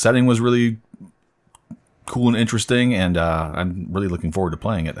seemed like the setting was really cool and interesting, and I'm really looking forward to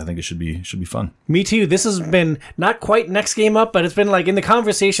playing it. I think it should be fun. Me too. This has been not quite next game up, but it's been like in the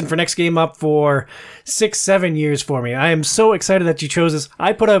conversation for next game up for 6-7 years for me. I am so excited that you chose this.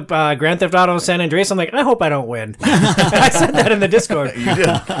 I put up Grand Theft Auto San Andreas. I'm like, I hope I don't win. I said that in the Discord. You did.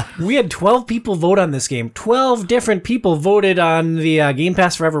 We had 12 people vote on this game. 12 different people voted on the Game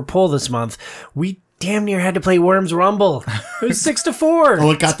Pass Forever poll this month. We damn near had to play Worms Rumble. It was 6-4.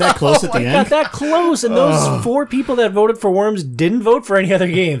 Oh, it got that close at the It end? got that close, and those 4 people that voted for Worms didn't vote for any other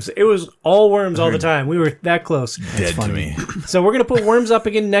games. It was all Worms all the time. We were that close. Dead to me. So we're going to put Worms up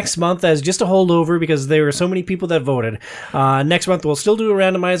again next month as just a holdover because there were so many people that voted. Next month we'll still do a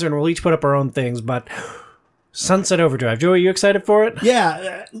randomizer and we'll each put up our own things, but Sunset Overdrive. Joey, are you excited for it?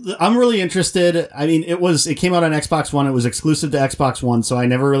 Yeah, I'm really interested. I mean, it came out on Xbox One. It was exclusive to Xbox One, so I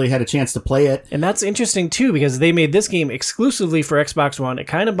never really had a chance to play it. And that's interesting, too, because they made this game exclusively for Xbox One. It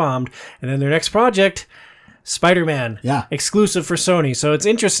kind of bombed. And then their next project, Spider-Man, exclusive for Sony. So it's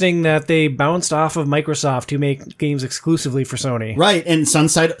interesting that they bounced off of Microsoft to make games exclusively for Sony. Right, and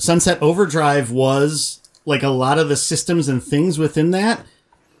Sunset Overdrive was, like, a lot of the systems and things within that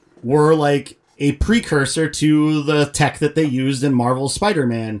were, like, a precursor to the tech that they used in Marvel's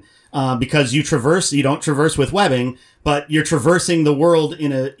Spider-Man, because you don't traverse with webbing, but you're traversing the world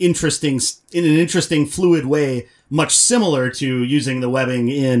in an interesting, fluid way, much similar to using the webbing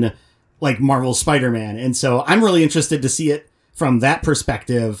in like Marvel's Spider-Man. And so I'm really interested to see it from that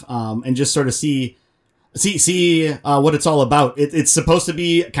perspective, and just sort of see what it's all about. It's supposed to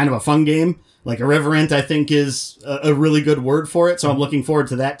be kind of a fun game, like irreverent, I think is a really good word for it. So I'm looking forward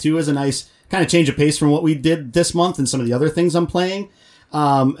to that too, as a nice kind of change of pace from what we did this month and some of the other things I'm playing.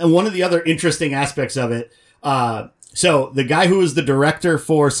 And one of the other interesting aspects of it, so the guy who was the director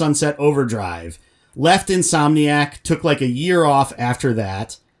for Sunset Overdrive left Insomniac, took like a year off after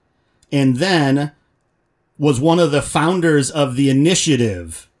that, and then was one of the founders of the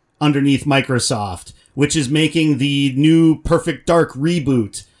Initiative underneath Microsoft, which is making the new Perfect Dark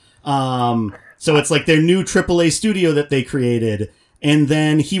reboot. So it's like their new AAA studio that they created. And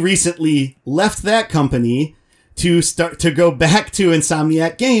then he recently left that company to go back to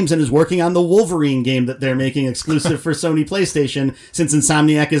Insomniac Games and is working on the Wolverine game that they're making exclusive for Sony PlayStation, since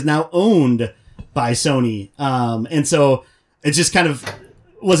Insomniac is now owned by Sony. And so it just kind of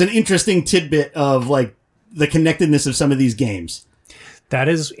was an interesting tidbit of like the connectedness of some of these games. That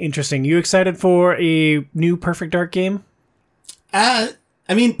is interesting. You excited for a new Perfect Dark game?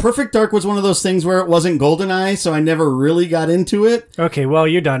 I mean, Perfect Dark was one of those things where it wasn't GoldenEye, so I never really got into it. Okay, well,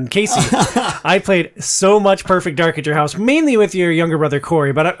 you're done. Casey, I played so much Perfect Dark at your house, mainly with your younger brother,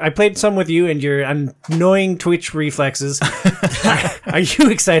 Corey, but I played some with you and your annoying Twitch reflexes. Are you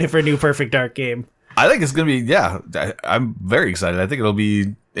excited for a new Perfect Dark game? I think it's going to be, I'm very excited. I think it'll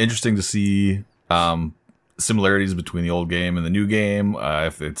be interesting to see similarities between the old game and the new game,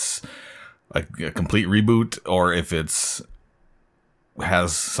 if it's like a complete reboot or if it's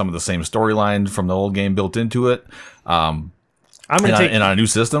has some of the same storyline from the old game built into it. And on a new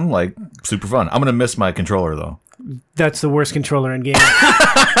system, like super fun. I'm gonna miss my controller though. That's the worst controller in game.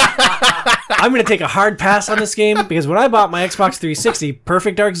 I'm going to take a hard pass on this game because when I bought my Xbox 360,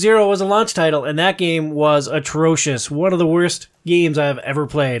 Perfect Dark Zero was a launch title, and that game was atrocious. One of the worst games I've ever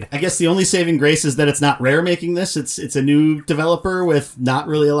played. I guess the only saving grace is that it's not Rare making this. It's a new developer with not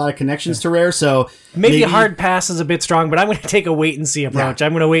really a lot of connections to Rare, so maybe a hard pass is a bit strong, but I'm going to take a wait-and-see approach. Yeah.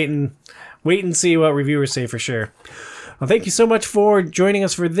 I'm going to wait and see what reviewers say for sure. Well, thank you so much for joining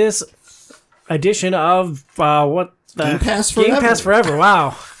us for this edition of Game Pass Forever. Game Pass Forever,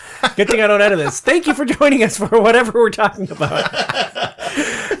 wow. Good thing I don't edit this. Thank you for joining us for whatever we're talking about.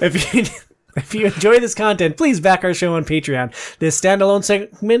 If you enjoy this content, please back our show on Patreon. This standalone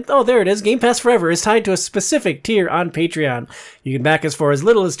segment, oh, there it is, Game Pass Forever, is tied to a specific tier on Patreon. You can back us for as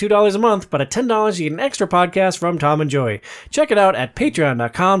little as $2 a month, but at $10, you get an extra podcast from Tom and Joy. Check it out at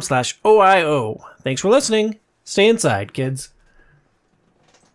patreon.com/OIO. Thanks for listening. Stay inside, kids.